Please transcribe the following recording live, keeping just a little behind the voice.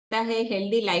है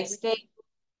healthy lifestyle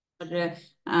और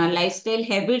lifestyle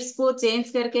habits को चेंज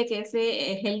करके कैसे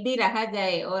हेल्दी रहा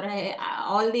जाए और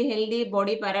all the healthy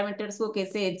body parameters को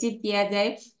कैसे अचीव किया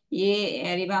जाए,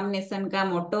 ये रिवाम्नेशन का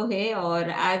मोटो है। और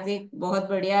आज एक बहुत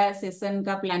बढ़िया सेशन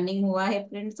का प्लानिंग हुआ है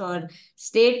फ्रेंड्स, और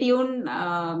स्टे ट्यून।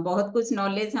 बहुत कुछ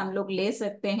नॉलेज हम लोग ले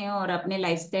सकते हैं और अपने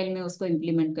लाइफस्टाइल में उसको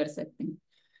इम्प्लीमेंट कर सकते हैं।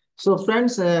 So,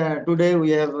 friends, today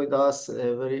we have with us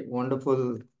a very wonderful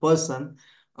person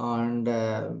and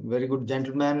very good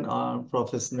gentleman,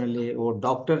 professionally वो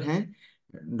डॉक्टर हैं,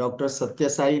 doctor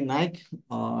Sathya Sai Naik.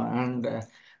 And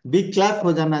big clap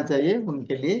हो जाना चाहिए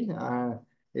उनके लिए।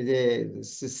 Is a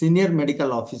senior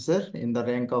medical officer in the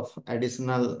rank of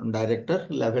additional director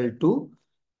level 2,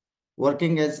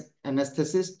 working as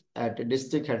anesthetist at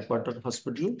District Headquarters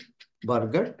Hospital,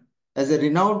 Bargarh, as a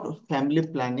renowned family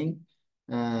planning,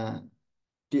 uh,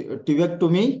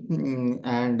 Tubectomy,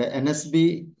 and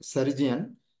NSB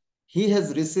surgeon. He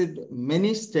has received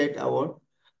many state award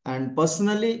and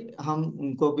personally हम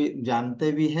उनको भी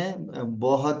जानते भी हैं।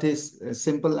 बहुत ही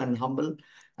simple and humble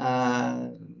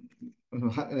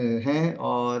हैं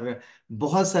और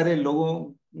बहुत सारे लोगों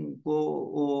को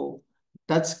वो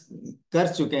टच कर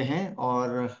चुके हैं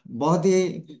और बहुत ही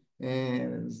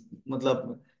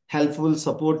मतलब हेल्पफुल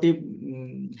सपोर्टिव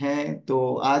हैं। तो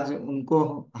आज उनको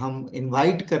हम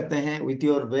इनवाइट करते हैं with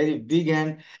your very big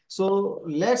hand. So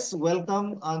let's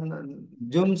welcome on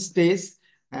zoom stage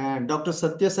doctor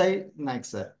Sathya Sai Naik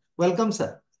sir. Welcome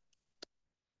sir.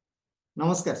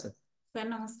 नमस्कार सर। सर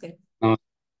नमस्कार। Uh,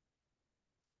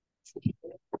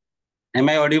 am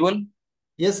I audible?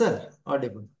 Yes sir,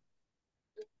 Audible.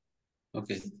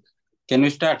 Okay. Can we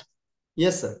start?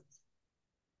 Yes sir.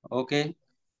 Okay.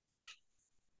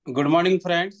 Good morning,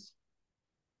 friends,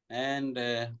 and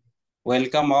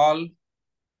welcome all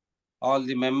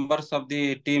the members of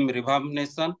the team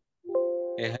Revampnation,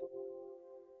 a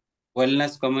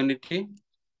wellness community,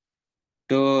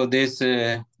 to this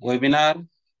webinar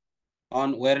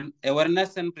on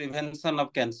awareness and prevention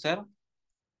of cancer.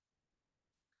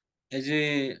 As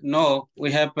you know,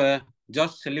 we have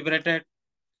just celebrated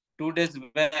 2 days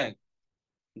back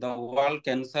the World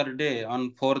Cancer Day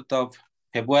on 4th of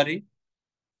February.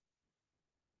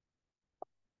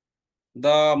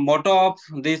 The motto of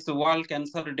this World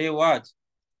Cancer Day was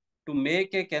to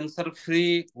make a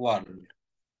cancer-free world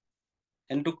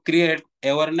and to create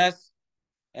awareness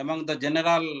among the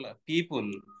general people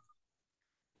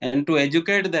and to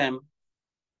educate them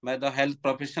by the health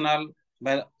professional,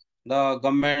 by the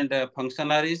government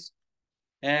functionaries,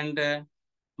 and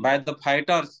by the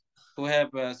fighters who have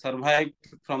survived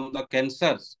from the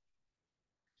cancers.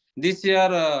 This year,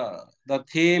 the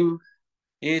theme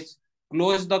is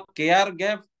close the care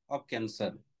gap of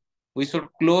cancer. We should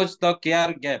close the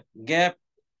care gap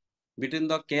between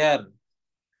the care,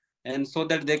 and so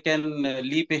that they can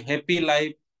live a happy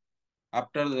life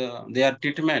after their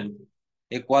treatment,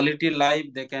 a quality life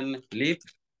they can live.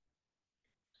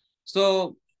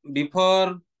 So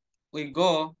before we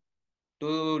go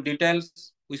to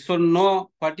details, we should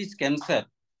know what is cancer.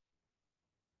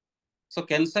 So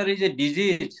cancer is a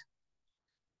disease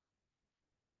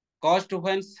caused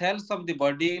when cells of the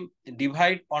body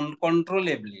divide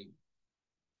uncontrollably.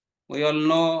 We all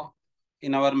know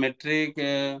in our metric,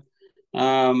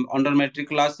 under metric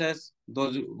classes,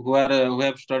 those who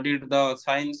have studied the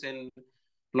science in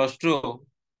 +2,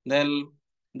 then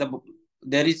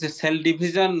there is a cell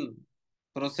division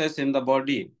process in the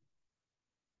body,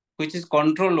 which is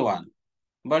controlled one.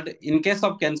 But in case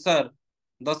of cancer,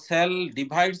 the cell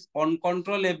divides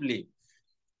uncontrollably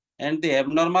and the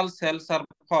abnormal cells are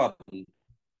formed.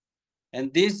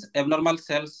 And these abnormal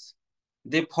cells,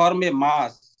 they form a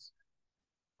mass,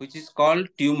 which is called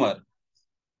tumor.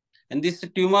 And this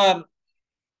tumor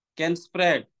can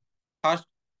spread. First,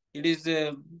 it is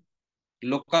a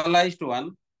localized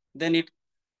one, then it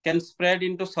can spread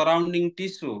into surrounding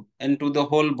tissue and to the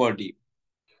whole body.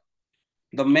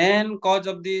 The main cause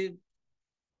of the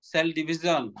cell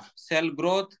division, cell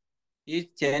growth is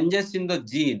changes in the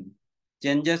gene,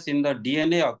 changes in the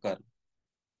DNA occur.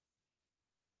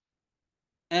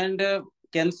 And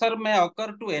cancer may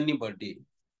occur to anybody.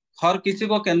 हर किसी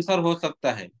को cancer हो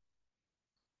सकता है.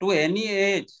 To any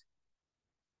age,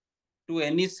 to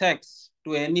any sex,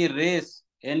 to any race,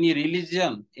 any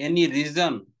religion, any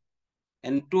region,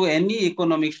 and to any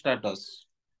economic status.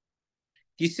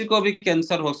 किसी को भी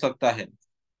cancer हो सकता है.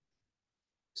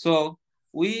 So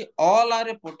we all are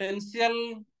a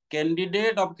potential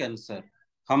candidate of cancer.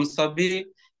 हम सभी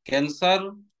कैंसर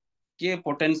के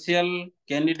पोटेंशियल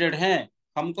कैंडिडेट हैं.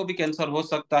 हमको भी कैंसर हो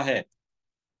सकता है.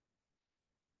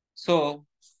 So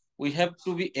we have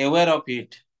to be aware of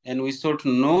it and we should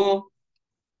know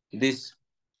This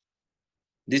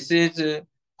is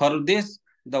for this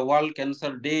the World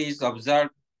Cancer Day is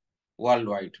observed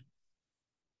worldwide.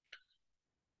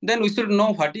 Then we should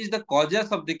know what is the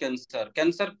causes of the cancer.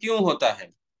 Cancer क्यों होता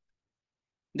है?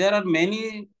 There are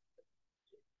many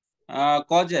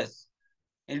causes.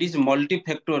 It is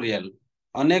multifactorial.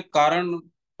 अनेक कारण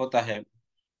होता है.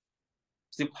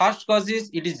 The first cause is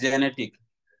it is genetic.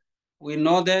 We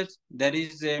know that there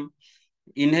is a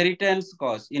inheritance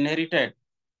cause, inherited.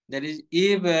 There is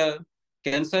if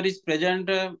cancer is present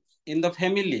in the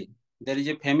family, there is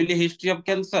a family history of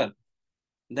cancer,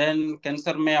 then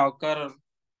cancer may occur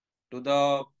to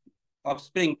the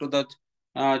offspring, to the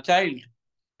child,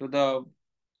 to the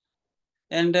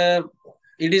and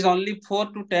it is only 4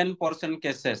 to 10%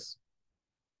 cases.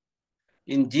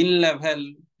 In gene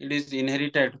level, it is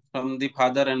inherited from the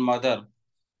father and mother.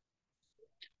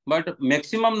 But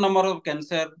maximum number of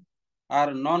cancer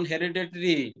are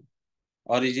non-hereditary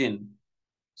origin.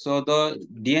 So the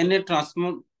DNA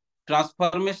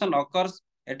transformation occurs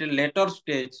at a later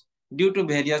stage due to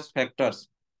various factors.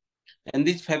 And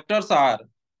these factors are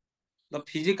the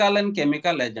physical and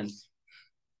chemical agents.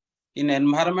 In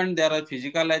environment, there are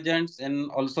physical agents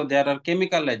and also there are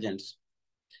chemical agents.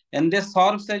 And they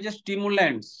serve as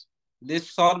stimulants. They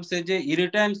serve as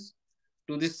irritants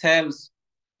to the cells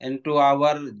and to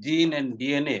our gene and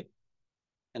DNA.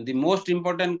 And the most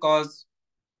important cause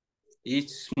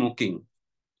is smoking.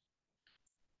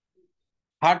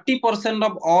 30%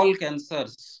 of all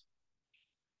cancers,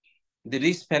 the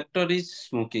risk factor is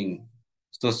smoking.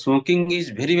 So smoking is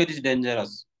very, very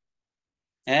dangerous.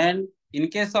 And in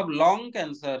case of lung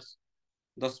cancers,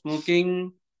 the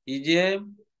smoking is a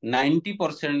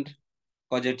 90%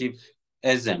 causative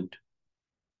agent.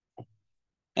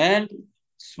 And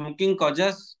smoking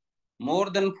causes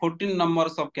more than 14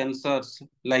 numbers of cancers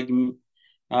like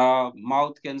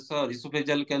mouth cancer,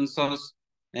 esophageal cancers,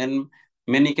 and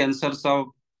many cancers of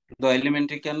the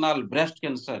alimentary canal, breast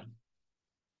cancer.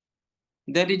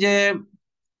 There is a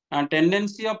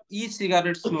tendency of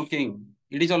e-cigarette smoking.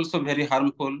 It is also very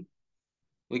harmful.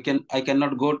 I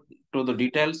cannot go to the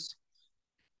details.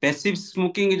 Passive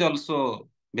smoking is also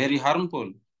very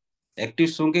harmful. Active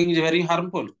smoking is very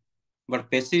harmful, but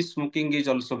passive smoking is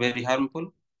also very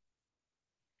harmful.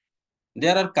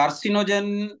 There are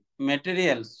carcinogen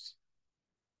materials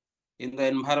in the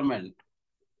environment.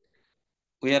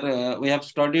 We have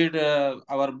studied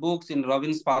our books in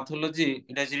Robbins Pathology.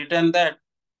 It has written that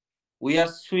we are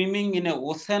swimming in an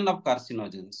ocean of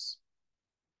carcinogens.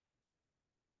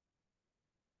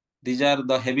 These are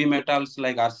the heavy metals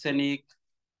like arsenic,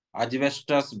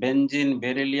 asbestos, benzene,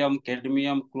 beryllium,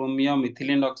 cadmium, chromium,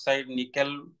 ethylene oxide,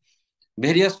 nickel.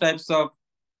 Various types of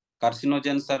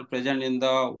carcinogens are present in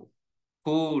the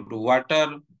food,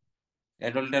 water,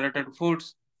 adulterated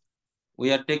foods.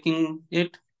 We are taking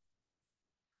it.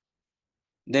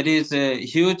 There is a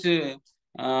huge uses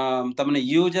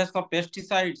of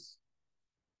pesticides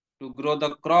to grow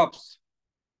the crops.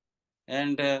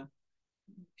 And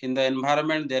in the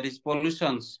environment, there is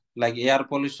pollutions like air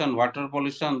pollution, water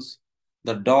pollutions.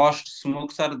 The dust,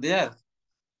 smokes are there.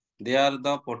 They are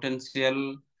the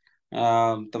potential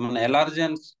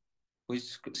allergens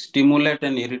which stimulate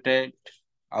and irritate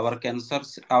our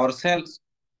cancers, our cells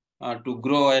to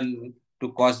grow and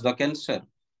to cause the cancer.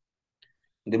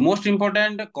 The most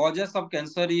important causes of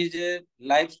cancer is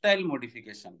lifestyle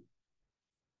modification.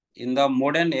 In the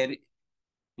modern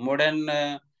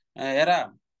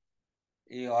era,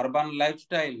 urban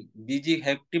lifestyle, busy,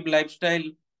 hectic lifestyle,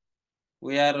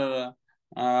 we are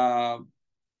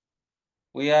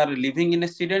living in a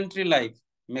sedentary life.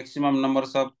 Maximum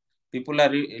numbers of people are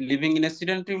living in a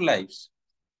sedentary lives.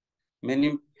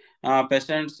 Many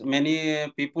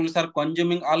people are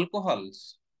consuming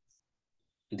alcohols.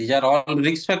 These are all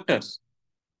risk factors.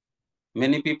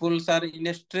 Many people are in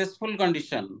a stressful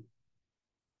condition.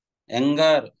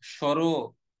 Anger,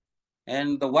 sorrow,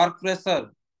 and the work pressure,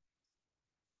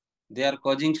 they are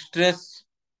causing stress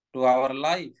to our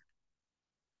life.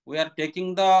 We are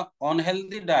taking the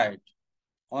unhealthy diet.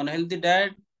 Unhealthy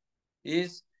diet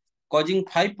is causing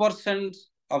 5%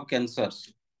 of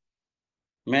cancers.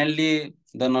 Mainly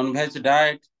the non-veg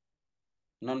diet,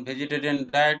 non-vegetarian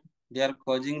diet, they are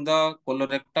causing the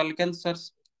colorectal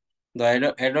cancers.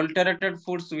 The adulterated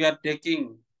foods we are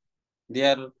taking, they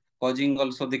are causing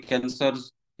also the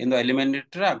cancers in the alimentary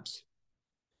tracts.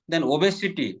 Then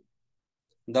obesity,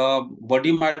 the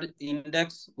body mass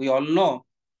index, we all know,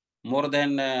 more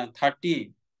than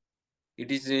 30.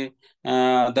 It is the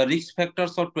risk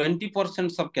factors of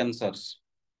 20% of cancers.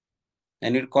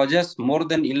 And it causes more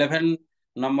than 11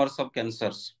 numbers of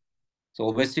cancers. So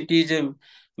obesity is a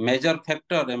major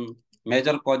factor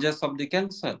major causes of the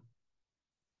cancer.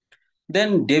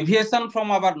 Then deviation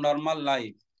from our normal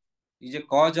life is a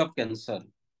cause of cancer.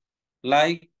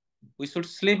 Like we should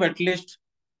sleep at least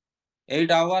 8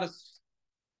 hours,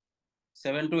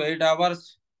 7 to 8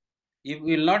 hours. If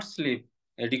we will not sleep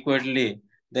adequately,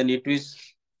 then it is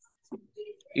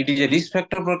a risk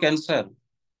factor for cancer.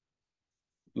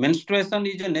 Menstruation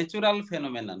is a natural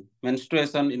phenomenon.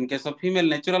 Menstruation, in case of female,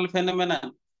 natural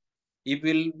phenomenon. If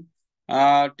we'll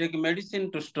take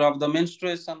medicine to stop the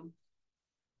menstruation.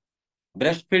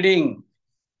 Breastfeeding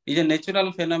is a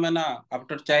natural phenomena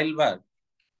after childbirth.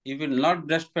 If we will not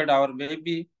breastfeed our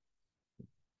baby,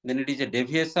 then it is a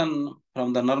deviation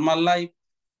from the normal life.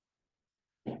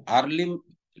 Early,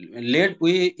 late,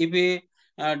 if we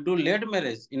do late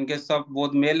marriage, in case of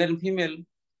both male and female,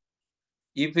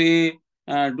 if we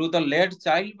do the late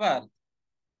childbirth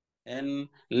and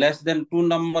less than 2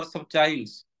 numbers of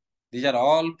childs, these are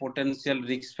all potential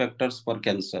risk factors for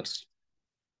cancers.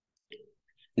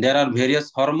 There are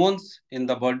various hormones in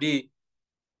the body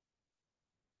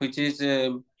which is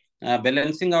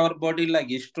balancing our body, like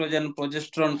estrogen,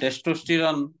 progesterone,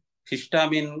 testosterone,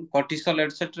 histamine, cortisol,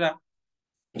 etc.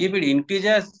 If it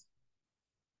increases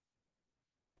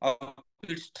of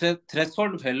its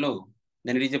threshold value,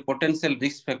 then it is a potential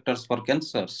risk factors for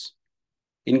cancers.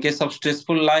 In case of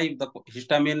stressful life, the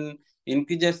histamine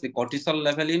increases, the cortisol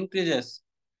level increases.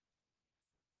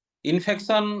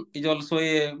 Infection is also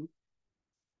a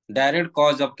direct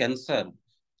cause of cancer,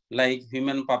 like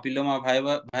human papilloma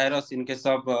virus in case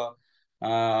of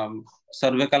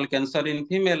cervical cancer in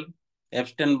female,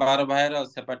 Epstein-Barr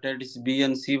virus, hepatitis B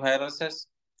and C viruses.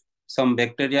 Some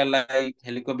bacteria like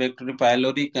Helicobacter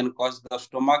pylori can cause the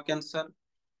stomach cancer.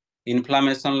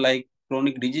 Inflammation like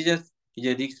chronic diseases is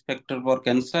a risk factor for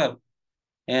cancer.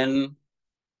 And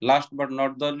last but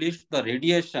not the least, the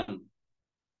radiation.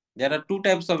 There are two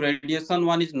types of radiation.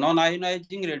 One is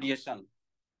non-ionizing radiation.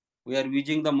 We are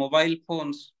using the mobile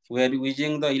phones. We are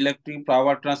using the electric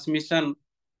power transmission.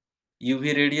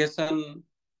 UV radiation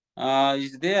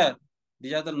is there.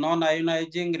 These are the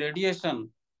non-ionizing radiation.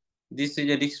 This is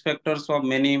a risk factors of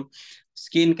many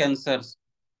skin cancers.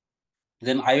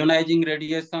 Then ionizing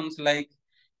radiations like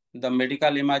the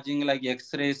medical imaging like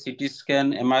X-ray, CT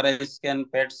scan, MRI scan,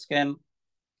 PET scan,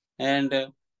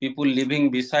 and people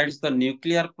living besides the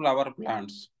nuclear power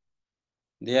plants.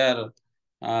 They are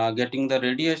getting the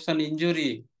radiation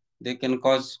injury. They can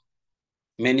cause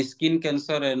many skin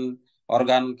cancer and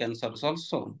organ cancers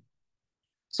also.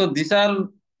 So these are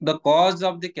the cause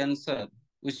of the cancer.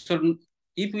 We should,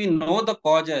 if we know the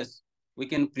causes, we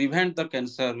can prevent the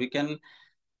cancer. We can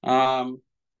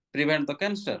prevent the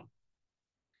cancer.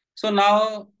 So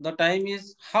now the time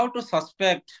is how to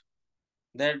suspect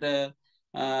that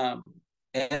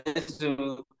as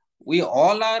we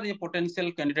all are a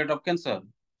potential candidate of cancer.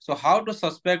 So how to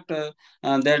suspect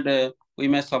that we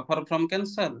may suffer from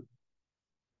cancer?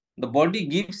 The body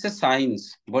gives a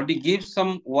signs. Body gives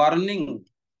some warning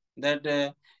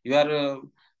that you are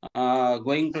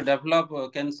going to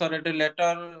develop cancer at a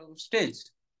later stage.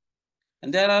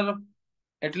 And there are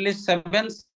at least 7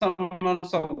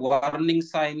 summons of warning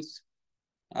signs.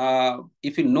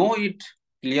 If you know it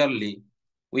clearly,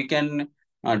 we can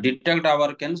detect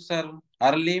our cancer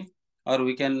early, or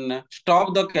we can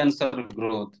stop the cancer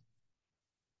growth.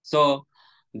 So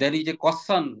there is a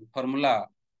caution formula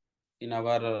in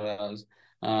our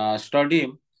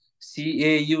study,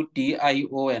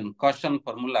 CAUTION, caution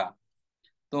formula.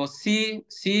 So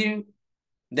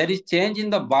there is change in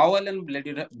the bowel and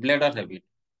bladder habit.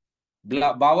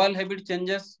 Bowel habit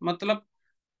changes, matlab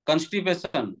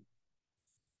constipation.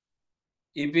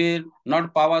 If we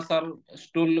not pass our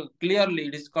stool clearly,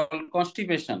 it is called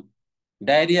constipation.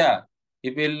 Diarrhea,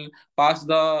 if we pass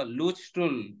the loose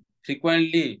stool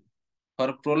frequently for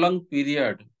a prolonged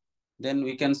period, then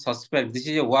we can suspect. This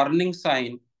is a warning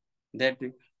sign that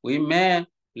we may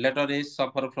later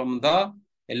suffer from the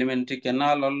alimentary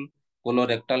canal or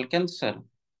colorectal cancer.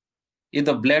 If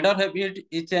the bladder habit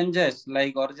it changes,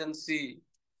 like urgency,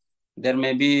 there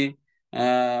may be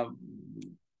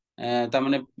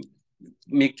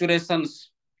micturations,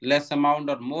 less amount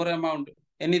or more amount,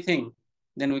 anything,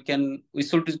 then we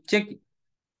should check,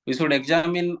 we should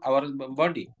examine our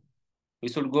body. We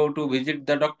should go to visit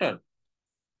the doctor.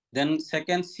 Then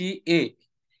second, a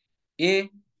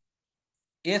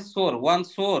sore, one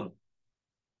sore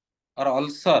or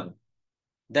ulcer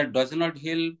that does not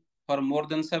heal for more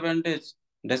than 7 days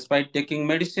despite taking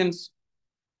medicines.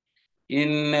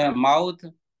 In mouth,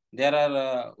 there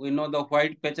are, we know the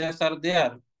white patches are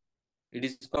there. It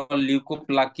is called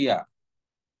leukoplakia.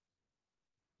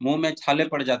 मुंह में छाले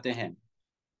पड़ जाते हैं.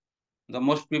 The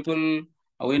most people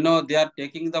We know they are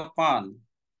taking the pan.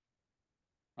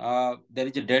 There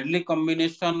is a deadly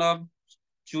combination of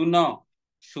chuna,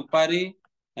 supari,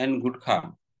 and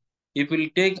gutkha. If we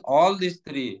take all these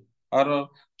three, or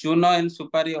chuna and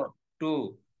supari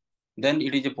too, then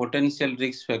it is a potential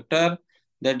risk factor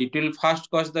that it will first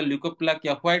cause the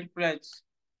leukoplakia, white patch.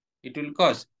 It will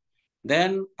cause.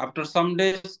 Then after some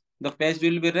days, the patch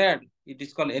will be red. It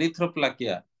is called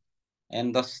erythroplakia.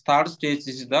 And the third stage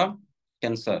is the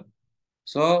cancer.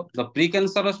 So the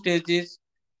precancerous stage is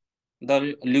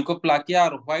the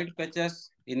leukoplakia or white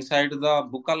patches inside the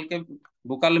buccal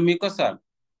mucosa.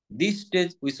 This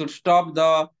stage we should stop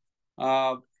the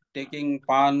uh, taking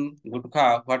pan,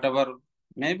 gutkha, whatever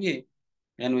maybe,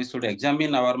 and we should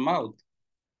examine our mouth.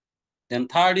 Then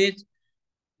third is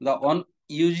the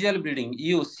unusual bleeding,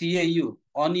 CAU,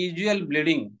 unusual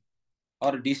bleeding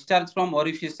or discharge from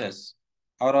orifices.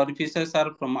 Our orifices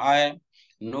are from eye,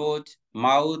 nose,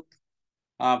 mouth,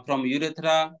 from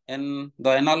urethra and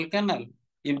the anal canal.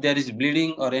 If there is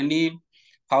bleeding or any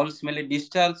foul smelly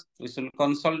discharge, we should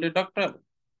consult a doctor.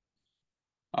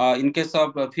 In case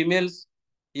of females,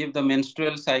 if the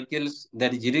menstrual cycles,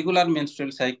 there is irregular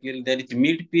menstrual cycle, there is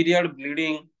mid-period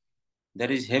bleeding, there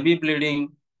is heavy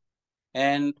bleeding,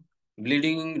 and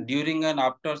bleeding during and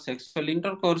after sexual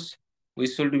intercourse, we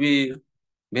should be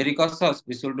very cautious.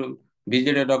 We should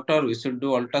visit a doctor. We should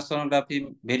do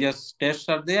ultrasonography. Various tests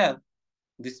are there.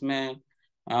 This may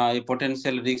a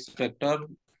potential risk factor,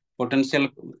 potential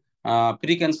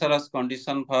precancerous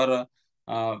condition for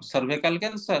cervical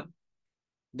cancer.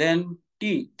 Then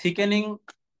T, thickening.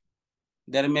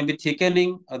 There may be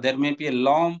thickening, or there may be a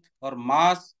lump or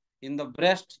mass in the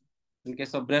breast. In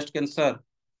case of breast cancer,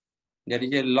 there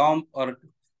is a lump or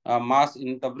a mass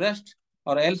in the breast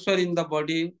or elsewhere in the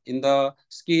body, in the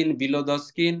skin, below the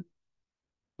skin.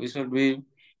 We should be,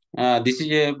 this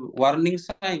is a warning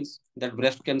signs that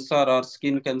breast cancer or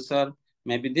skin cancer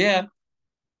may be there.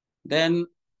 Then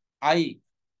I,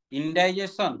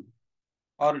 indigestion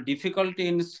or difficulty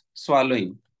in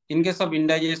swallowing. In case of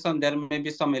indigestion, there may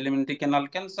be some alimentary canal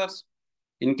cancers.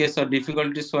 In case of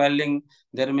difficulty swallowing,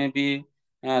 there may be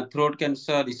throat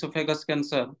cancer, esophagus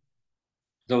cancer.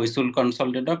 So we should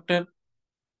consult a doctor.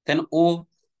 Then O,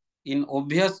 in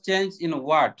obvious change in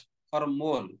what or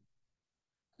mole.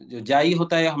 जो जाई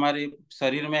होता है हमारे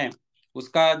शरीर में,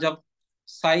 उसका जब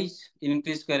size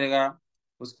increase करेगा,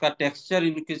 उसका टेक्सचर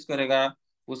इंक्रीज करेगा,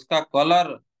 उसका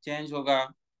कलर चेंज होगा,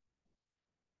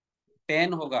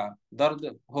 पेन होगा, दर्द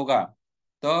होगा,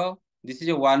 तो this is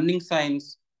a warning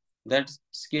science that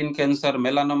skin cancer,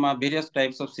 melanoma, various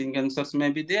types of skin cancers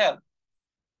may be there.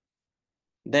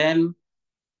 Then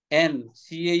N,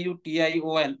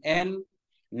 CAUTION, N,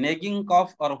 nagging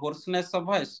cough or hoarseness of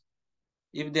voice.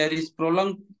 If there is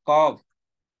prolonged cough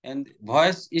and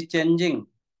voice is changing,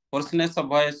 hoarseness of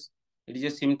voice, it is a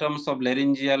symptoms of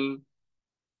laryngeal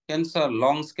cancer,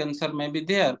 lungs cancer may be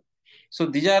there. So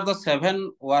these are the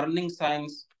 7 warning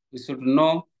signs we should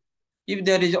know. If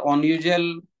there is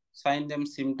unusual signs and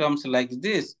symptoms like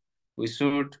this, we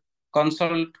should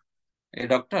consult a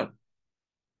doctor.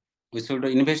 We should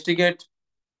investigate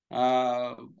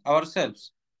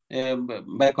ourselves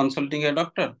by consulting a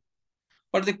doctor.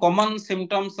 But the common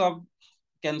symptoms of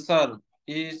cancer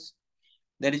is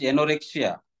there is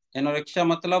anorexia. Anorexia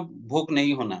मतलब भूख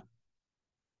नहीं होना,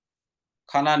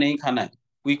 खाना नहीं खाना है.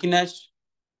 Weakness,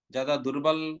 ज्यादा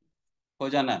दुर्बल हो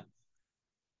जाना है,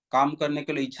 काम करने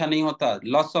के लिए इच्छा नहीं होता.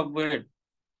 लॉस ऑफ वेट,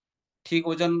 ठीक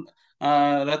वजन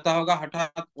रहता होगा,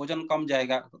 हठात वजन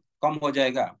कम हो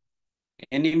जाएगा.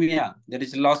 Anaemia, there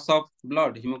is loss of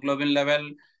blood, haemoglobin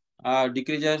level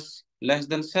decreases less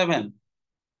than 7.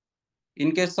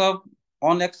 In case of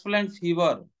unexplained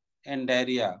fever and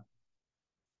diarrhea,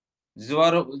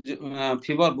 ज्वर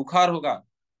फीवर बुखार होगा,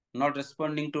 not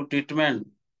responding to treatment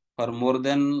for more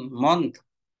than month,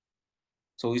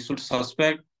 so we should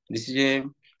suspect this is a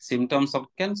symptoms of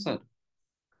cancer.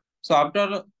 So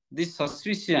after this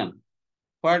suspicion,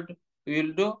 what we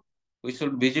will do? We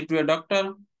should visit to a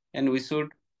doctor and we should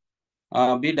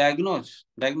be diagnosed.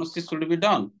 Diagnosis should be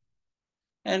done.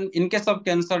 And in case of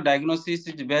cancer, diagnosis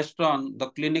is based on the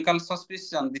clinical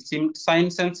suspicion, the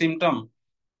signs and symptom.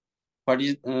 What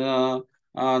is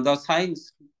the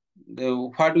signs?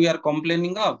 What we are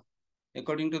complaining of?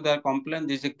 According to their complaint,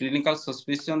 there is a clinical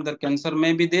suspicion that cancer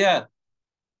may be there.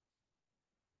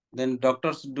 Then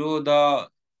doctors do the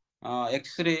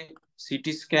X-ray,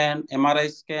 CT scan,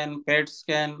 MRI scan, PET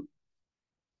scan.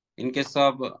 In case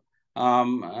of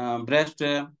breast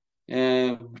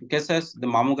cases, the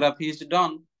mammography is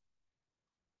done.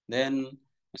 Then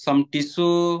some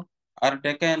tissue are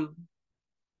taken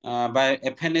by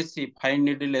FNAC, fine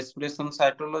needle aspiration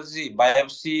cytology,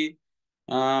 biopsy,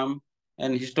 and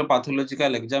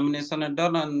histopathological examination are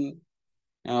done,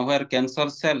 and where cancer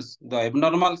cells, the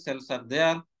abnormal cells are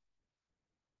there,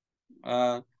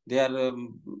 their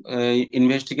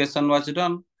investigation was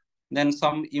done. Then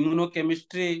some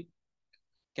immunochemistry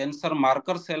cancer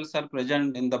marker cells are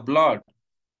present in the blood.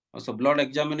 So blood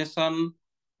examination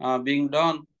being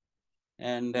done,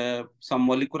 and some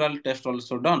molecular test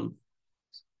also done.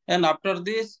 And after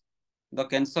this, the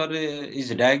cancer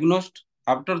is diagnosed.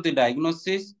 After the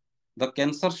diagnosis, the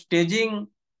cancer staging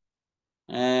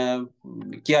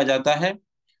किया जाता है.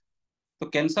 तो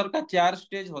cancer का 4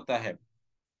 stage होता है.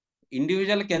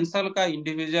 Individual cancer का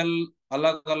individual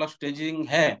अलग अलग स्टेजिंग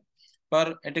है,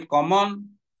 पर eight A common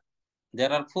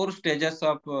there are 4 stages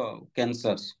of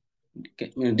cancers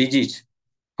disease.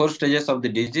 4 stages of the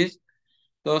disease.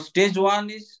 So stage 1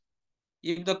 is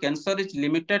if the cancer is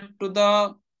limited to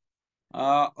the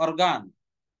organ,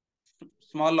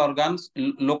 small organs,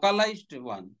 localized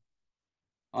one,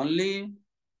 only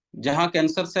जहां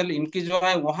cancer cell इनकी जो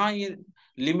है वहां ये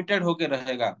limited होके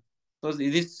रहेगा. तो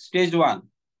this stage 1.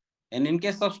 And in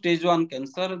case of stage 1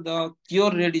 cancer, the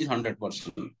cure rate is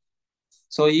 100%.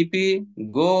 So if we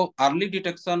go early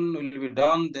detection will be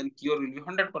done, then cure will be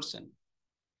 100%.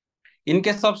 In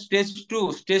case of stage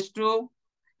 2,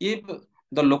 if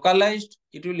the localized,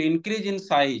 it will increase in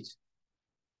size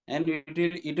and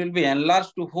it will be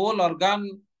enlarged to whole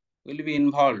organ will be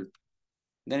involved.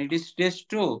 Then it is stage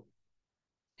 2.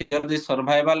 Here the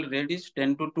survival rate is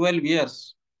 10 to 12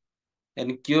 years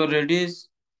and cure rate is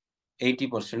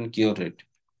 80% cure rate.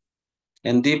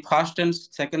 And the first and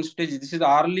second stage, this is the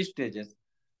early stages.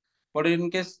 But in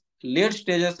case late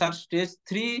stages are stage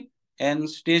 3 and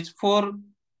stage 4.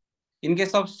 In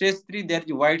case of stage 3, there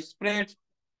is widespread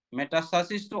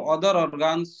metastasis to other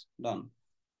organs done.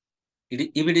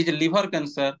 If it is a liver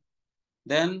cancer,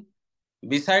 then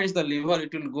besides the liver,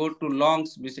 it will go to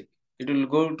lungs, it will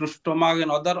go to stomach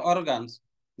and other organs.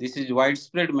 This is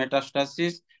widespread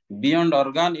metastasis. Beyond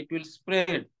organ, it will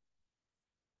spread.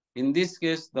 In this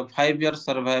case, the 5-year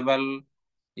survival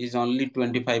is only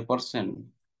 25%.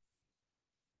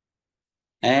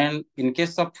 And in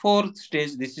case of 4th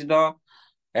stage, this is the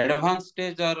advanced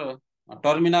stage or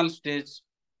terminal stage.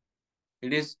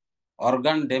 It is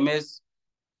organ damage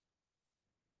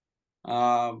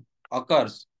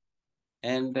occurs,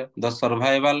 and the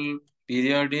survival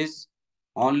period is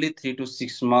only 3 to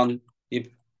 6 months if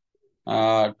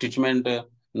treatment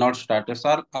not started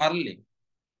early.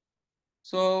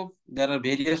 So there are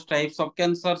various types of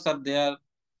cancers are there.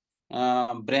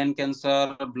 Brain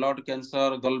cancer, blood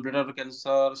cancer, gallbladder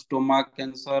cancer, stomach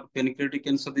cancer, pancreatic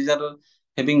cancer. These are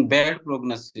having bad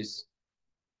prognosis.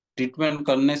 Treatment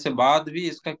करने से बाद भी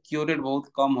इसका cure rate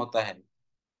बहुत कम होता है.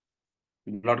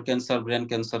 Blood cancer, brain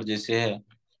cancer जैसे है.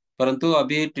 परंतु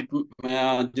अभी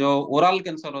जो ओरल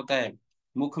कैंसर होता है,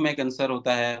 मुख में कैंसर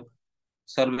होता है,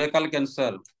 सर्वाइकल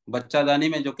कैंसर, बच्चादानी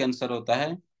में जो कैंसर होता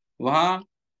है, वहाँ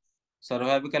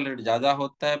सर्वाइकल रेट ज्यादा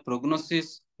होता है,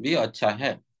 प्रोग्नोसिस भी अच्छा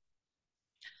है.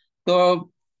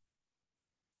 तो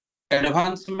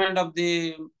advancement of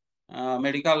the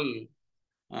medical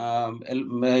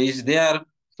is there.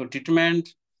 So treatment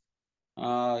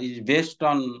is based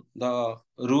on the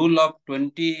rule of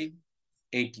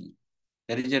 20-80.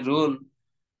 There is a rule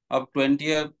of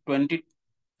 20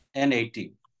 and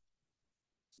 80.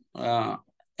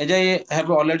 As I have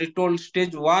already told,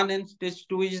 stage 1 and stage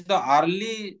 2 is the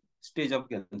early stage of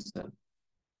cancer.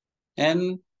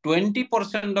 And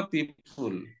 20% of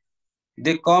people,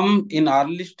 they come in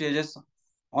early stages.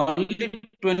 Only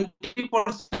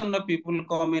 20% of people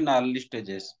come in early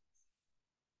stages.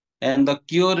 And the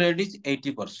cure rate is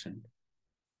 80%.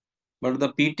 But the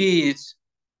PT is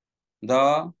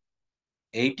the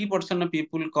 80% of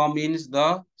people come in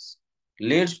the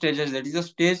late stages, that is the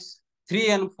stage 3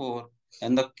 and 4,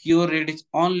 and the cure rate is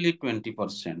only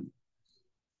 20%.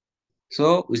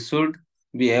 So we should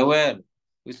be aware.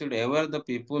 We should aware the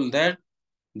people that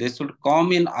they should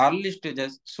come in early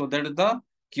stages so that the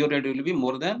cure rate will be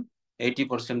more than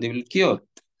 80%. They will cure.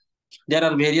 There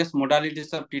are various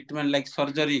modalities of treatment like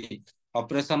surgery,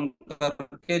 operation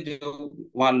करके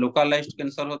जो वहाँ localised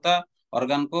cancer होता है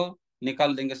organ को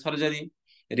निकाल देंगे, surgery.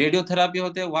 Radiotherapy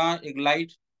होते हैं, वहाँ एक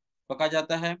लाइट पका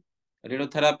जाता है.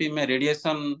 रेडियोथेरापी में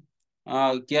रेडिएशन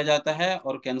किया जाता है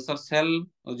और कैंसर सेल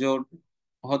जो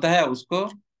होता है उसको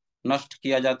नष्ट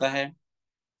किया जाता है.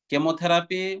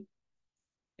 केमोथेरापी,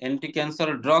 एंटी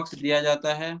कैंसर ड्रग्स दिया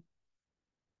जाता है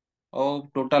और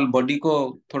टोटल बॉडी को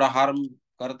थोड़ा हार्म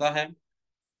करता है.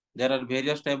 There are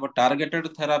various type of targeted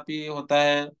therapy होता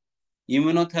है.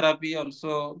 Immunotherapy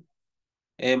also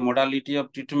a modality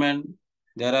of treatment.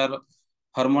 There are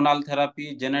hormonal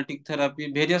therapy, genetic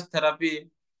therapy, various therapy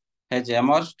has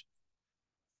emerged.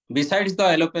 Besides the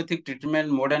allopathic treatment,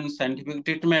 modern scientific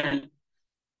treatment,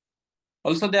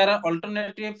 also there are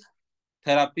alternative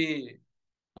therapy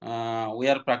we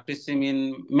are practicing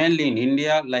in mainly in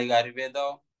India, like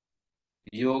Ayurveda,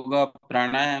 yoga,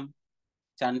 pranayam,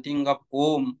 chanting of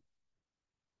Om,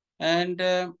 and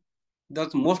the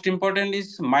most important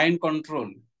is mind control.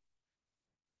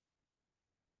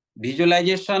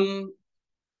 Visualization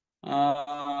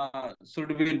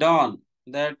should be done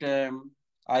that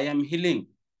I am healing,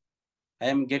 I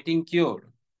am getting cured.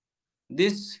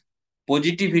 This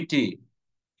positivity,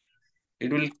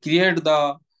 it will create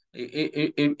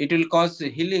it will cause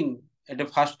healing at a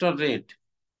faster rate,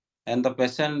 and the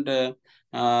patient they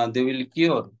will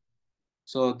cure.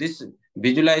 So this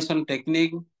visualization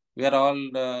technique we are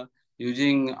all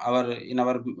using in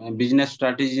our business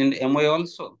strategy in MOA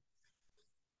also.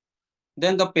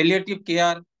 Then the palliative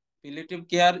care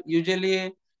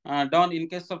usually done in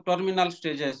case of terminal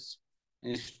stages,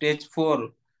 in stage 4,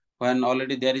 when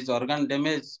already there is organ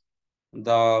damage.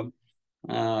 The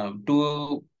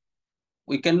to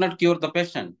we cannot cure the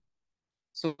patient,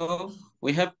 so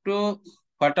we have to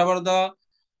whatever the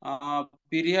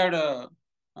period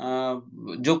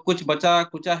जो कुछ बचा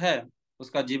कुचा है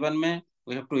उसका जीवन में,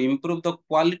 we have to improve the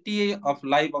quality of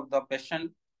life of the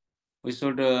patient. We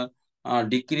should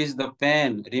decrease the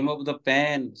pain, remove the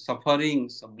pain,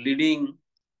 sufferings, bleeding,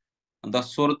 the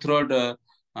sore throat.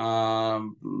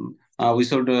 We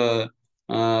should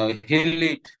heal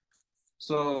it.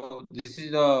 So this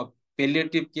is the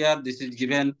palliative care. This is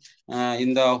given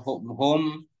in the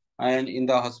home and in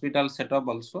the hospital setup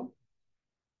also.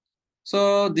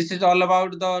 So this is all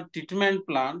about the treatment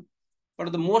plan.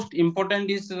 But the most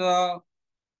important is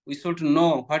we should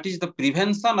know what is the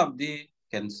prevention of the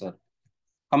cancer.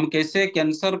 हम कैसे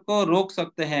cancer को रोक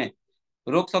सकते हैं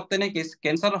कि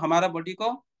cancer हमारा body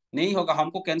को नहीं होगा,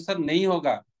 हमको कैंसर नहीं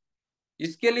होगा,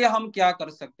 इसके लिए हम क्या कर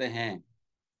सकते हैं.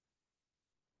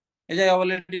 As I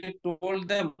already told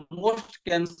them, most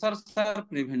cancers are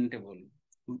preventable,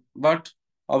 but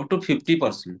up to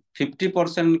 50%.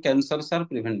 50% cancers are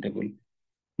preventable.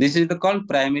 This is the called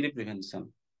primary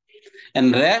prevention.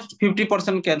 And rest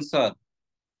 50% cancer,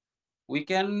 we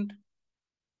can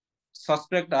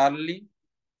suspect early,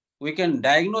 we can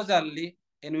diagnose early,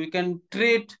 and we can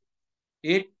treat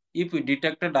it if we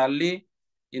detected early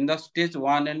in the stage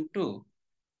 1 and 2.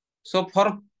 So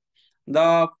for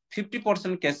the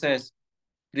 50% cases,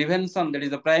 prevention, that is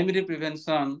the primary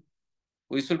prevention,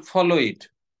 we should follow it.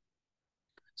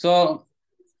 So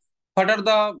what are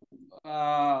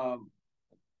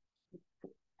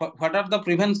the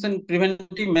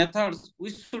preventive methods we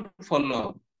should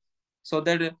follow so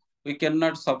that we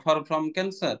cannot suffer from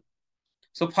cancer?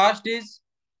 So first is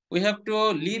we have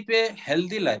to live a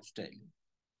healthy lifestyle.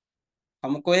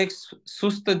 हमको एक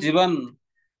सुस्त जीवन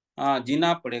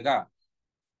जीना पड़ेगा.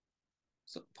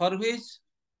 So for which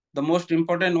the most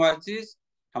important was is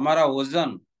हमारा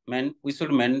वजन, we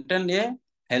should maintain a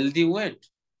healthy weight.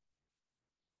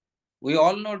 We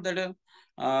all know that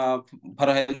for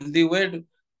a healthy weight,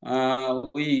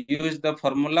 we use the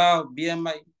formula of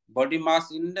BMI, body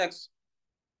mass index.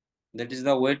 That is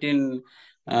the weight in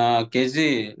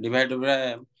kg divided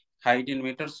by height in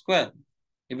meter square.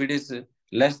 If it is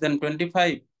less than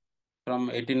 25, from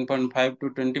 18.5 to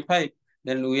 25,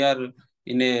 then we are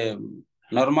in a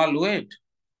normal weight.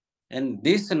 And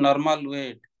this normal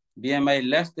weight, BMI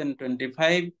less than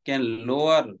 25, can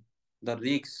lower the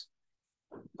risk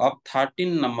of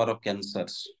 13 number of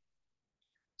cancers.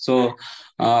 So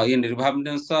in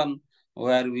Revampnation,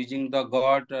 we are using the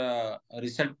God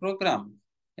research program,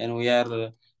 and we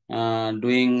are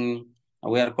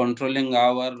controlling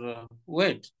our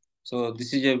weight. So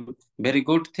this is a very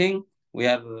good thing. We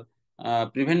are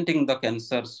preventing the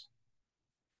cancers.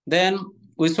 Then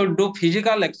we should do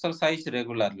physical exercise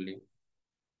regularly.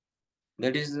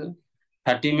 That is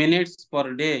 30 minutes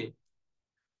per day,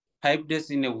 5 days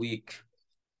in a week.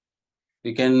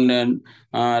 We can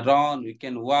run, we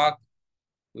can walk,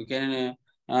 we can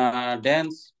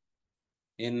dance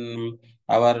in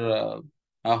our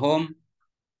home,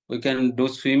 we can do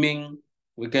swimming,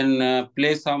 we can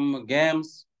play some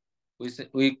games,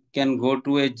 we can go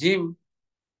to a gym,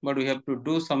 but we have to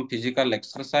do some physical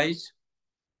exercise.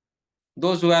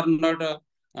 Those who are not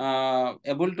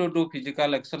able to do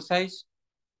physical exercise,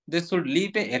 they should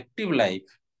live an active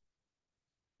life.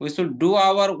 We should do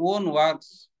our own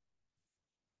works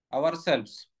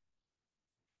ourselves.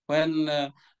 When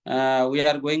we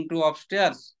are going to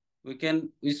upstairs, we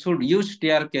should use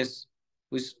staircase.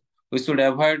 We should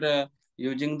avoid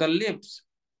using the lifts.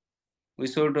 We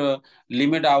should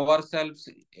limit ourselves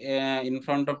in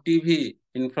front of TV,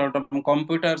 in front of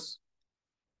computers.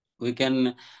 We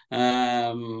can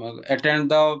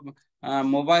attend the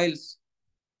mobiles,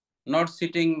 not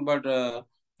sitting but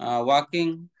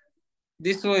walking.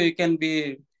 This way we can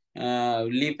be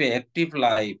live a active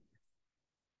life.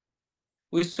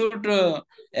 We should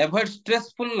avoid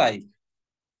stressful life.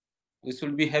 We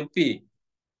should be happy.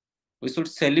 We should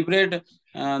celebrate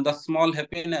the small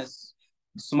happiness,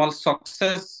 small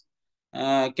success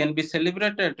can be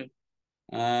celebrated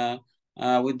uh,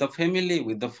 with the family,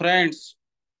 with the friends,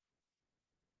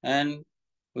 and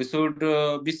we should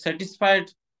be satisfied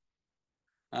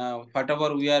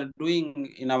whatever we are doing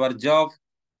in our job,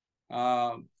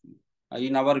 uh,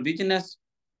 in our business.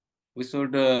 We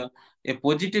should a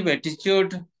positive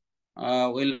attitude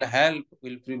will help,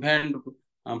 will prevent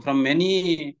from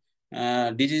many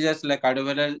diseases like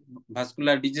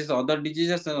cardiovascular disease, other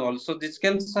diseases, and also this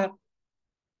cancer.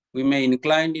 We may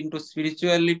incline into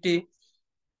spirituality.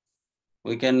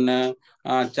 We can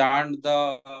chant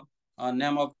the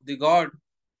name of the God.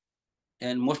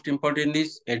 And most important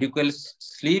is adequate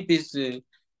sleep is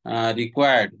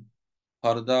required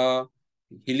for the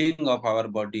healing of our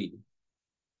body.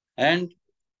 And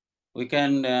we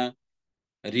can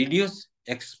reduce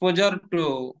exposure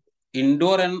to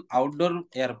indoor and outdoor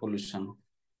air pollution.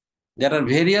 There are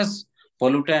various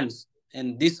pollutants,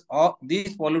 and these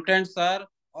pollutants are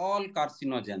all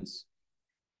carcinogens.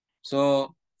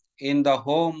 So in the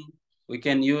home, we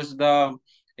can use the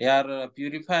air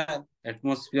purifier,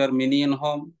 atmosphere mini in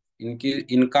home.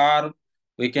 In car,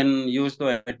 we can use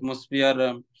the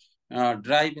atmosphere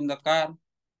drive in the car.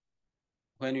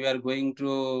 When we are going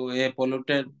to a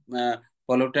polluted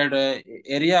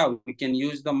area, we can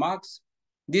use the marks.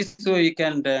 This way we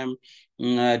can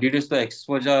reduce the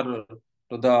exposure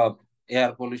to the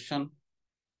air pollution.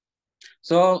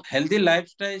 So healthy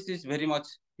lifestyle is very much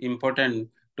important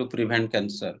to prevent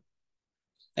cancer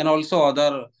and also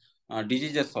other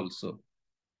diseases also.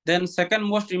 Then second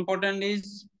most important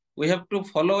is we have to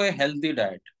follow a healthy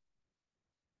diet.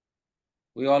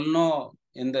 We all know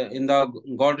in the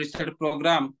God Research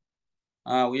program,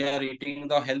 we are eating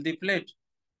the healthy plate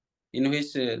in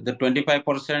which the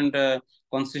 25%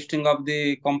 consisting of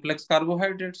the complex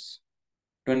carbohydrates,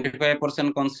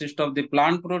 25% consist of the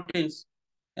plant proteins,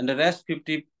 and the rest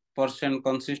 50%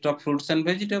 consist of fruits and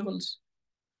vegetables.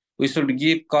 We should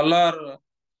give color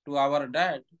to our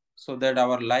diet so that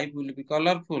our life will be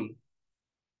colorful.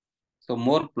 So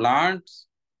more plants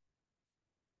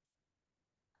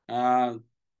uh,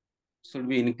 should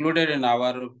be included in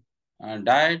our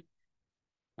diet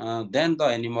than the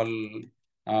animal,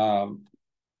 uh,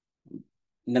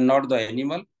 not the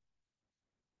animal.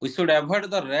 We should avoid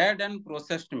the red and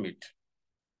processed meat.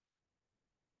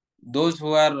 Those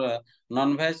who are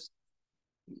non-veg,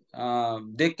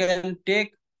 they can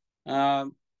take uh,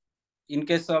 in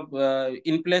place of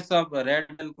red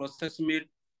and processed meat,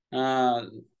 uh,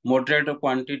 moderate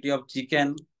quantity of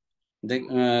chicken. They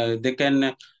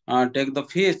can take the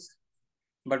fish,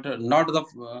 but not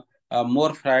the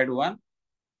more fried one.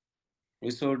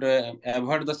 We should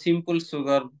avoid the simple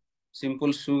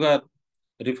sugar,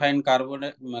 refined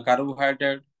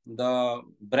carbohydrate, the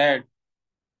bread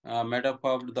made up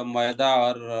of the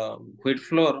maida or wheat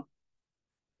flour.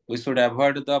 We should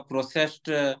avoid the processed,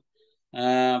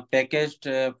 packaged,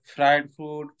 fried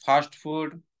food, fast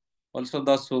food, also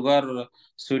the sugar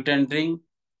sweetened drink.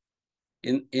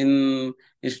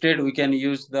 Instead, we can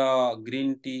use the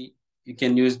green tea. You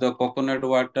can use the coconut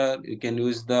water. You can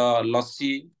use the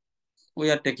lassi. We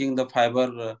are taking the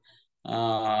fiber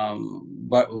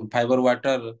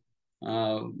water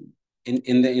uh,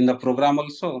 in the program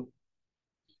also.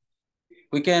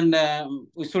 We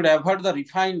should avoid the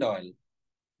refined oil.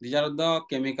 These are the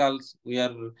chemicals we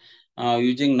are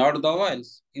using, not the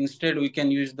oils. Instead, we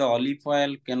can use the olive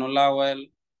oil, canola oil,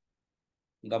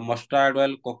 the mustard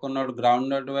oil, coconut,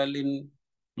 groundnut oil in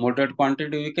moderate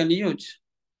quantity we can use.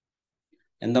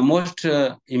 And the most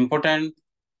important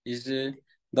is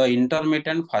the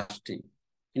intermittent fasting.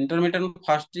 Intermittent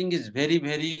fasting is very,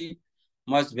 very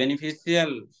much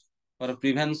beneficial for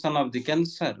prevention of the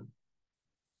cancer.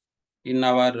 In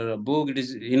our book, it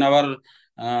is in our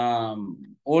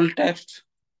old text,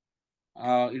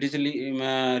 it is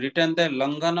written that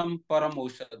Langanam Param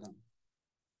Aushadam,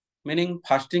 meaning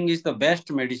fasting is the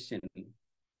best medicine.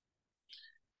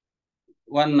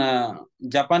 One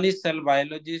Japanese cell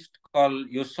biologist called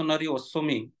Yoshinori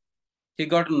Osumi, he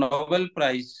got Nobel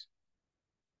Prize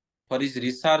for his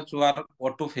research work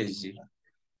autophagy.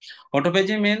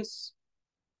 Autophagy means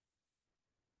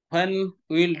when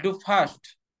we will do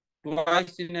fast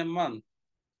twice in a month,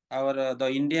 the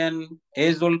Indian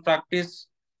age-old practice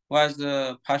was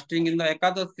fasting in the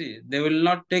Ekadasi. They will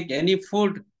not take any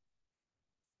food.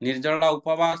 Nirjala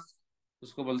upavas,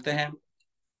 usko bolte hain.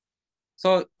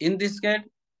 So in this case,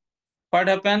 what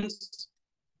happens?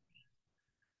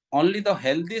 Only the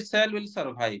healthy cell will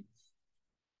survive,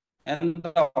 and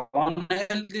the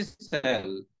unhealthy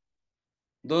cell,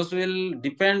 those will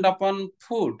depend upon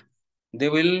food. They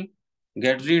will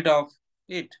get rid of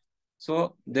it.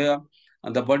 So the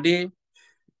body,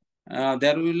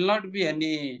 there will not be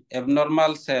any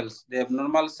abnormal cells. The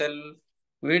abnormal cell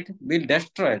will be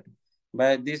destroyed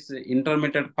by this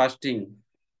intermittent fasting.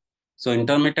 So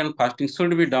intermittent fasting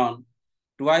should be done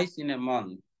twice in a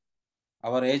month.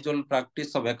 Our age-old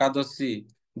practice of Ekadasi,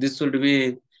 this should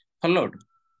be followed.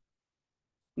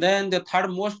 Then the third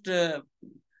most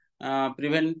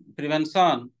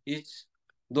prevention is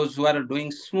those who are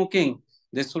doing smoking,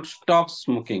 they should stop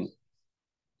smoking.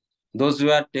 Those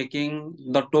who are taking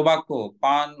the tobacco,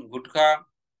 pan, gutka,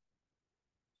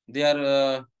 they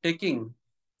are taking,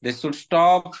 they should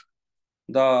stop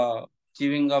the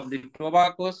chewing of the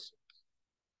tobaccos,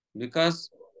 because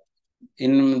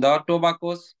in the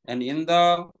tobaccos and in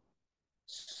the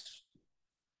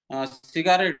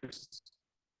cigarettes,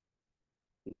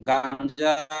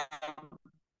 ganja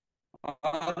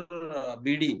or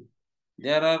BD,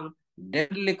 there are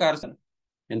deadly carcinogens.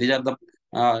 And these are the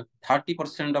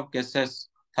 30% of cases,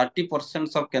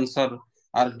 30% of cancer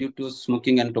are due to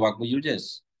smoking and tobacco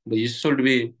uses. But you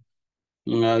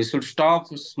should stop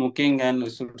smoking and you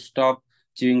should stop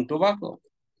chewing tobacco.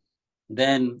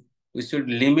 Then we should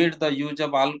limit the use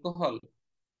of alcohol.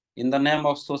 In the name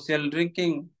of social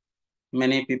drinking,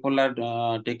 many people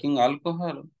are taking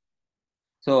alcohol.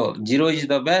 So zero is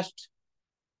the best.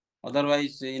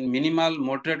 Otherwise, in minimal,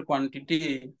 moderate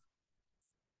quantity,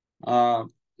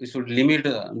 we should limit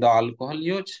the alcohol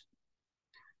use.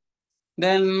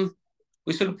 Then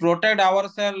we should protect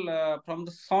ourselves from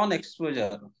the sun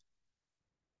exposure.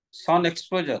 Sun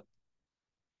exposure.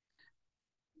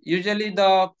 Usually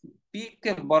the peak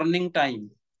burning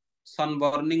time, sun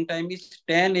burning time is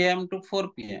 10 a.m. to 4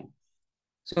 p.m.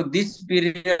 So this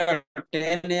period,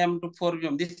 10 a.m. to 4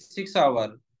 p.m., this 6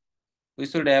 hours, we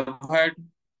should avoid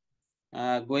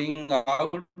going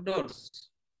outdoors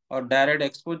or direct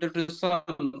exposure to sun.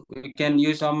 We can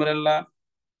use umbrella.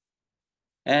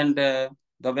 And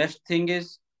the best thing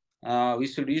is we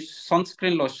should use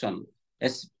sunscreen lotion.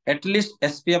 At least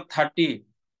SPF 30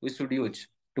 we should use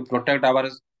to protect our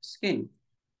skin.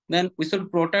 Then we should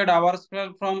protect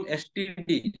ourselves from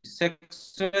STD,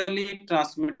 sexually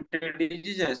transmitted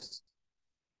diseases.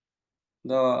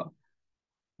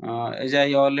 As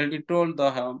I already told, the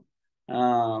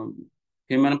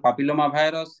human papilloma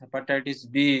virus, hepatitis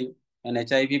B, and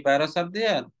HIV virus are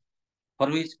there,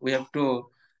 for which we have to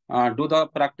do the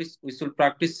practice. We should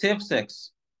practice safe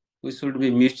sex. We should be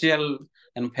mutual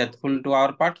and faithful to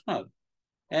our partner.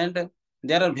 And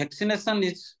there are vaccination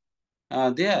is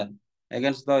there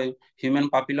against the human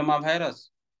papilloma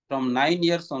virus from 9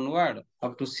 years onward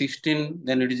up to 16.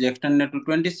 Then it is extended to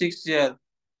 26 years.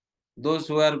 Those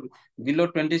who are below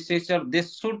 26 years, they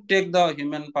should take the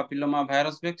human papilloma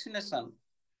virus vaccination.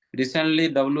 Recently,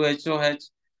 WHO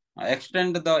has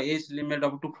extended the age limit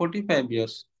up to 45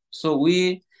 years. So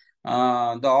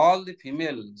all the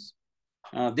females,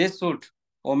 they should,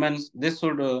 they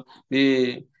should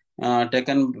be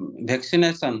taken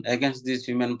vaccination against this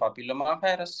human papilloma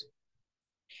virus.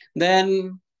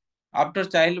 Then after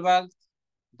childbirth,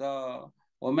 the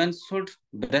woman should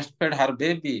breastfeed her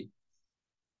baby,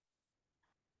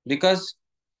 because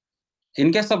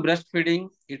in case of breastfeeding,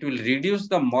 it will reduce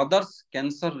the mother's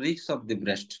cancer risk of the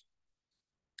breast.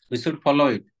 We should follow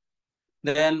it.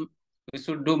 Then we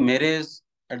should do marriage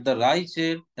at the right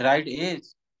age,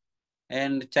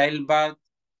 and childbirth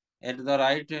at the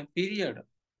right period.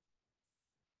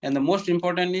 And the most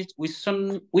important is we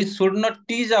should not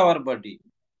tease our body.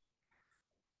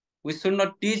 We should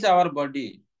not tease our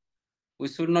body. We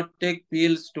should not take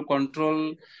pills to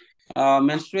control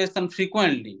menstruation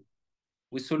frequently.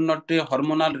 We should not take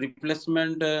hormonal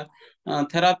replacement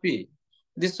therapy.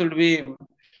 This should be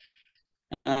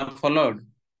followed.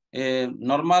 A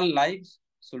normal life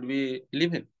should be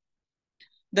lived.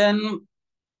 Then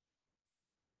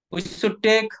we should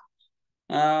take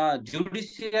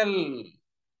judicial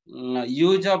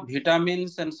use of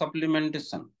vitamins and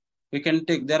supplementation. We can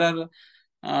take, there are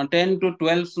 10 to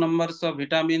 12 numbers of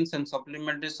vitamins and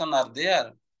supplementation are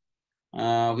there,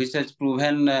 which has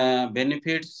proven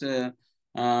benefits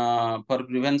for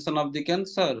prevention of the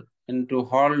cancer and to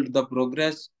halt the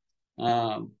progress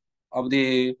of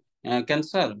the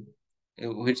cancer,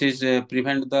 which is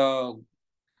prevent the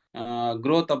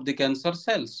growth of the cancer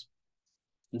cells.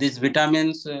 These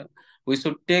vitamins we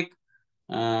should take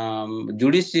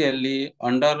judicially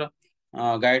under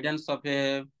guidance of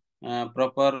a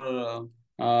proper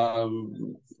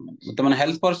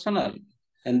health personnel.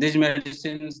 And these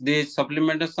medicines, these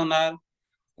supplementation are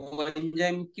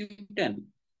coenzyme Q10.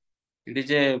 It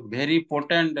is a very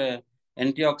potent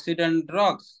antioxidant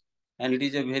drugs, and it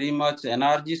is a very much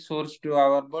energy source to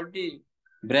our body.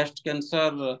 Breast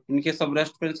cancer, in case of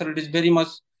breast cancer, it is very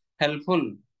much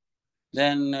helpful.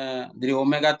 Then the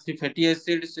omega-3 fatty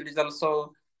acids, it is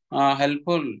also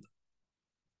helpful.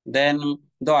 Then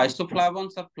the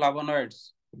isoflavones or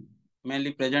flavonoids,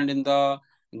 mainly present in the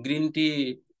green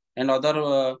tea and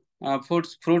other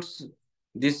fruits.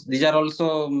 These are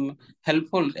also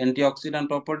helpful antioxidant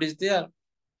properties there.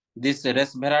 This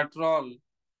resveratrol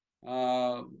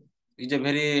is a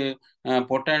very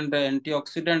potent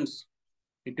antioxidants.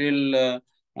 It will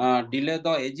delay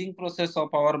the aging process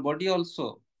of our body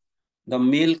also. The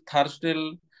milk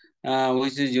thirstel,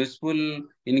 which is useful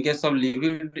in case of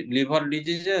liver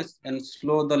diseases and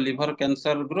slow the liver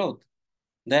cancer growth.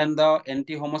 Then the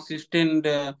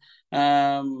anti-homocysteine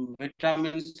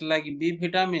vitamins like B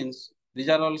vitamins, these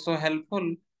are also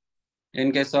helpful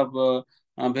in case of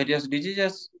various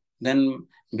diseases. Then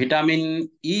vitamin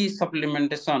E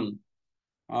supplementation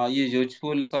is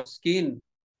useful for skin.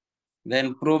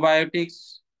 Then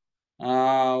probiotics,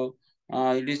 uh,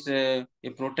 it is a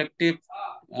protective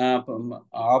of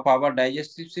our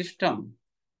digestive system.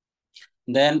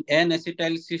 Then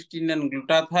N-acetylcysteine and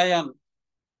glutathione,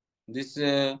 this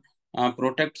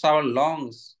protects our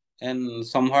lungs and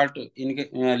somewhat in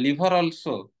liver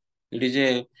also. It is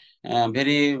a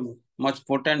very much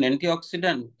potent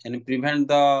antioxidant and prevent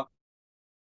the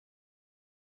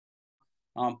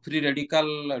free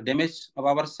radical damage of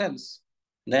our cells.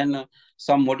 Then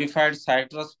some modified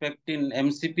citrus pectin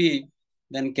MCP,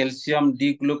 then calcium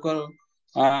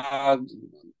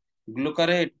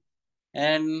glucarate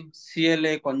and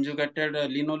CLA conjugated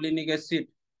linolenic acid.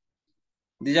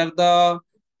 These are the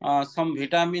some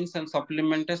vitamins and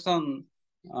supplementation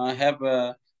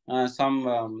have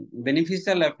some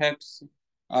beneficial effects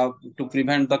to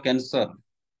prevent the cancer.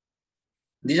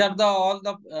 These are all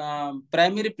the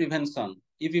primary prevention.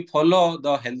 If we follow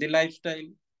the healthy lifestyle,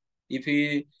 if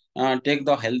we take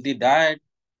the healthy diet,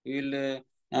 we will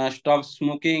stop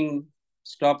smoking,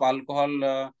 stop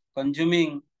alcohol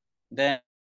consuming, then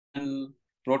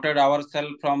protect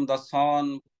ourselves from the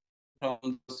sun,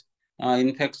 from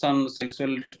infection,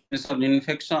 sexual transmission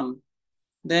infection,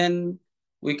 then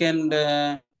we can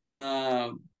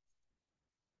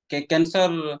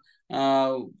cancer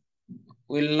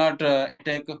will not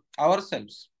attack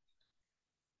ourselves.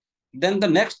 Then the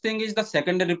next thing is the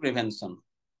secondary prevention.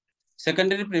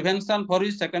 Secondary prevention, for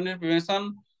which secondary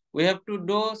prevention, we have to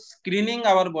do screening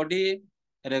our body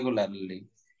regularly.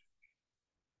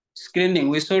 Screening,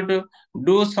 we should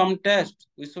do some test.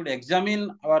 We should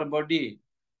examine our body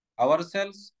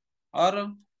ourselves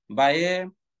or by a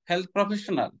health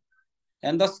professional.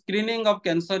 And the screening of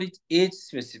cancer is age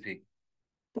specific.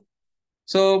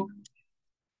 So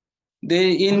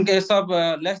in case of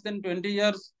less than 20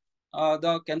 years,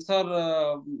 the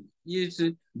cancer is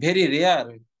very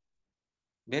rare,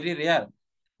 very rare.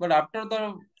 But after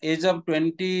the age of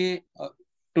 20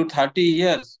 to 30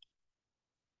 years,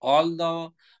 all the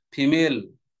female,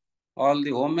 all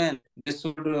the women, they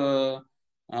should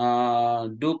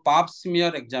do pap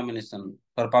smear examination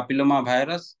for papilloma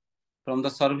virus from the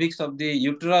cervix of the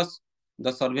uterus.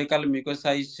 The cervical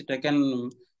mucosa is taken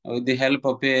with the help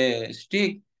of a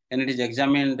stick and it is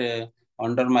examined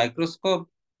under microscope.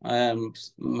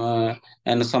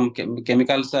 And some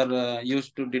chemicals are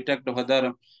used to detect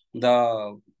whether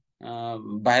the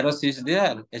virus is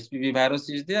there, HPV virus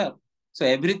is there. So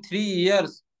every 3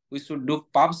 years, we should do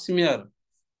pap smear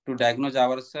to diagnose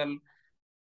ourselves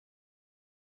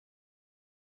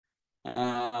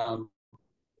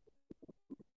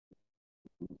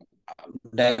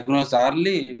diagnose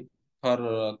early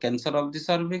for cancer of the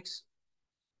cervix.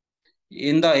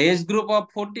 In the age group of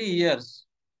 40 years,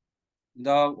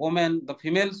 the woman, the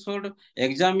female should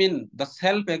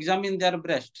self-examine their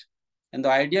breast. And the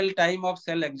ideal time of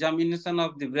self-examination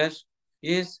of the breast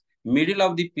is middle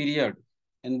of the period.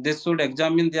 And they should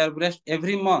examine their breast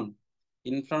every month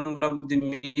in front of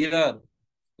the mirror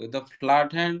with a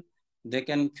flat hand. They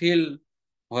can feel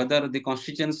whether the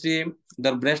constituency,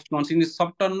 the breast constituency is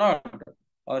soft or not,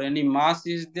 or any mass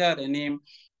is there, in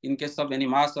case of any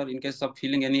mass or in case of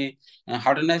feeling any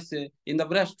hardness in the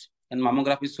breast. And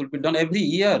mammography should be done every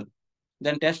year.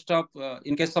 Then test of,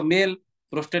 in case of male,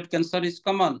 prostate cancer is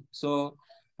common. So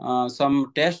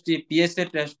some test, the PSA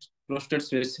test prostate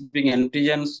specific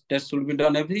antigens test should be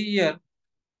done every year.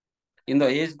 In the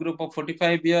age group of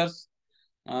 45 years,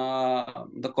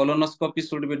 the colonoscopy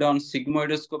should be done,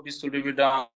 sigmoidoscopy should be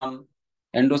done,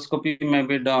 endoscopy may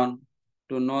be done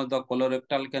to know the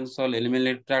colorectal cancer,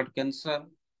 eliminate tract cancer.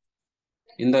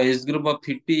 In the age group of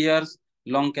 50 years,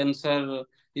 lung cancer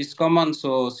is common,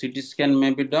 so CT scan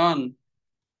may be done.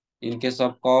 In case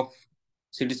of cough,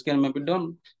 CT scan may be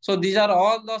done. So these are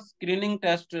all the screening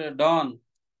tests done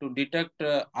to detect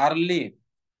early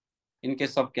in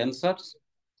case of cancers.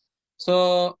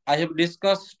 So I have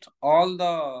discussed all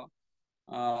the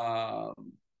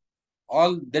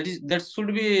all that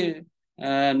should be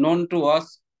known to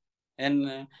us,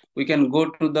 and we can go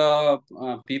to the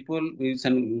people, we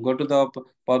can go to the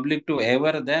public to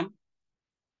aware them.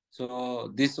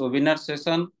 So this webinar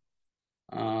session,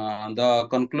 the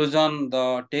conclusion,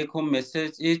 the take home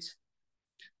message is,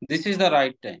 this is the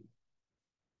right time.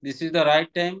 This is the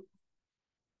right time.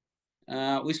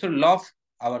 We should love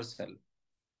ourselves.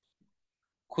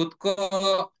 खुद को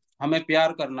हमें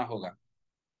प्यार करना होगा.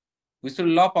 We should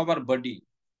love our body.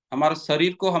 हमारे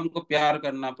शरीर को हमको प्यार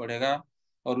करना पड़ेगा.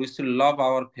 और we should love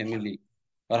our family.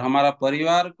 और हमारा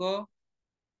परिवार को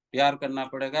प्यार करना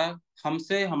पड़ेगा.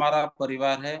 हमसे हमारा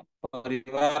परिवार है,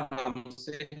 परिवार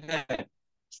हमसे है.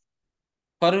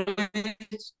 For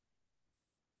which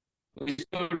we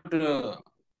should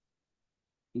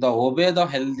obey the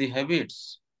healthy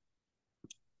habits.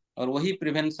 और वही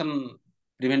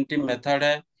प्रिवेंटिव मेथड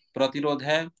है, प्रतिरोध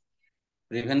है.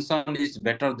 Prevention is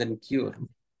better than cure.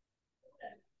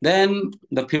 Then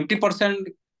the 50%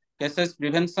 cases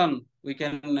prevention, we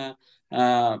can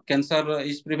cancer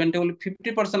is preventable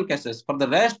 50% cases. For the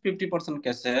rest 50%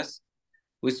 cases,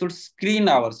 we should screen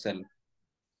ourselves.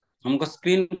 हमको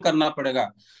screen करना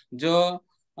पड़ेगा. जो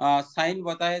sign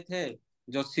बताए थे,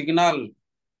 जो सिग्नल,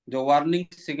 जो वार्निंग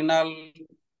सिग्नल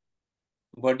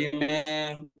बॉडी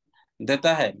में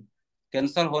देता है,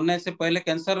 कैंसर होने से पहले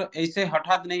कैंसर ऐसे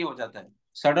हठात नहीं हो जाता है,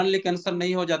 सडनली कैंसर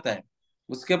नहीं हो जाता है.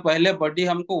 उसके पहले बॉडी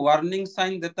हमको वार्निंग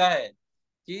साइन देता है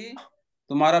कि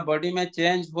तुम्हारा बॉडी में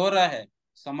चेंज हो रहा है,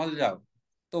 संभल जाओ.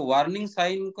 तो वार्निंग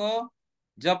साइन को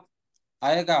जब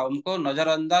आएगा उनको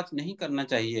नजरअंदाज नहीं करना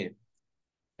चाहिए.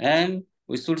 And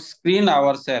we should screen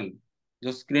ourselves.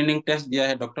 जो स्क्रीनिंग टेस्ट दिया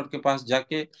है, डॉक्टर के पास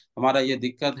जाके हमारा ये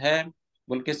दिक्कत है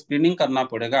बोल के स्क्रीनिंग करना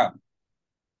पड़ेगा.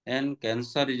 And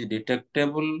cancer is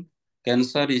detectable,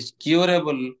 cancer is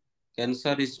curable,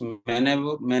 cancer is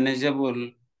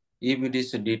manageable if it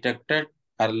is detected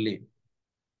early.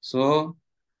 So,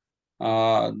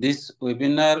 this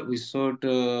webinar we should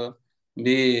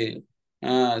be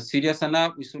serious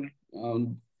enough. We should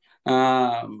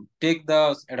take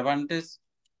the advantage.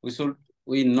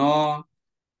 We know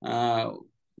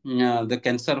the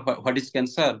cancer. What is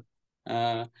cancer?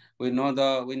 We knew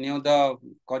the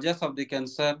causes of the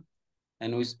cancer,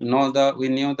 and we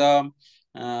knew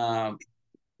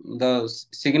the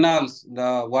signals,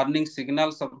 the warning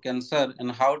signals of cancer,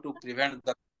 and how to prevent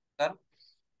the cancer.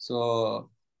 So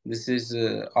this is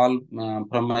all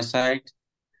from my side.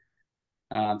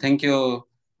 Thank you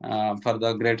for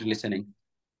the great listening.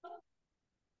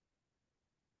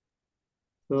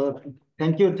 तो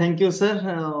thank you sir.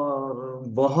 और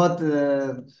बहुत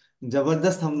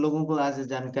जबरदस्त हम लोगों को आज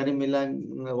जानकारी मिला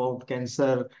अबाउट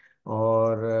कैंसर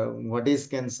और what is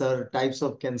cancer, types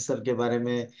of cancer के बारे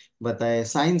में बताए,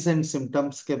 साइंस एंड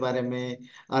सिम्टम्स के बारे में,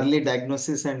 अर्ली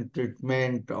डायग्नोसिस एंड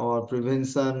ट्रीटमेंट और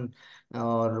प्रिवेंशन,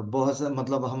 और बहुत सा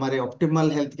मतलब हमारे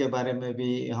ऑप्टिमल हेल्थ के बारे में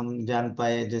भी हम जान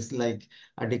पाए, जैसे लाइक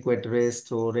एडिक्वेट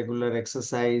रेस्ट हो, regular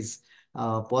exercise,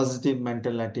 positive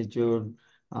mental attitude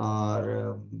और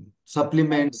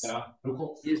सप्लीमेंट्स,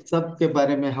 ये सब के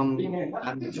बारे में हम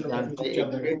जान पाए. एक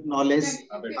ग्रेट नॉलेज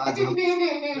आज हम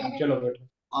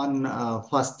ऑन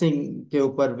फास्टिंग के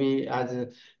ऊपर भी आज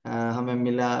हमें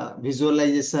मिला,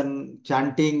 विजुअलाइजेशन,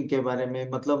 चैंटिंग के बारे में.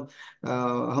 मतलब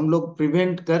हम लोग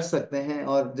प्रिवेंट कर सकते हैं,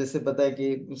 और जैसे पता है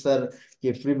कि सर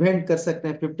कि प्रिवेंट कर सकते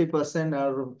हैं 50%,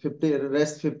 और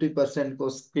 50% को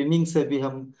स्क्रीनिंग से भी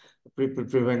हम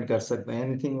प्रिवेंट कर सकते हैं.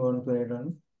 Anything you want to add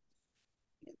on?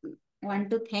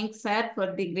 want to thank sir for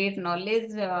the great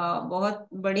knowledge. बहुत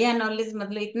बढ़िया नॉलेज,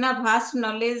 मतलब इतना वास्ट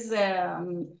नॉलेज.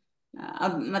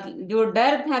 अब मतलब जो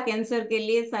डर था कैंसर के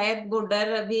लिए, शायद वो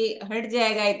डर अभी हट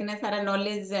जाएगा इतना सारा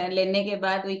नॉलेज लेने के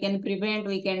बाद. We can prevent,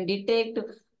 we can detect,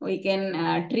 we can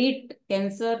treat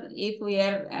cancer if we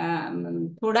are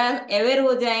थोड़ा अवेयर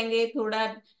हो जाएंगे, थोड़ा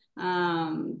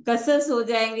कसस हो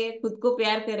जाएंगे, खुद को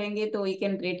प्यार करेंगे, तो वी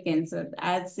कैन ट्रीट कैंसर.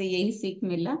 आज से यही सीख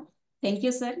मिला. Thank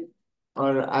you sir.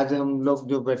 और आज हम लोग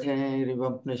जो बैठे हैं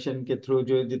रिवम्प नेशन के थ्रू,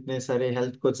 जो जितने सारे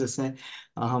हेल्थ कोचेस हैं,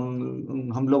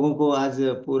 हम लोगों को आज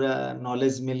पूरा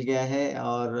नॉलेज मिल गया है,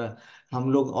 और हम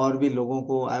लोग और भी लोगों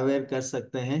को अवेयर कर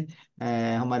सकते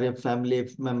हैं। हमारे फैमिली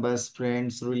मेंबर्स,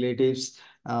 फ्रेंड्स, रिलेटिव्स,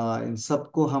 इन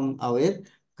सबको हम अवेयर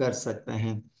कर सकते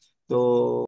हैं। तो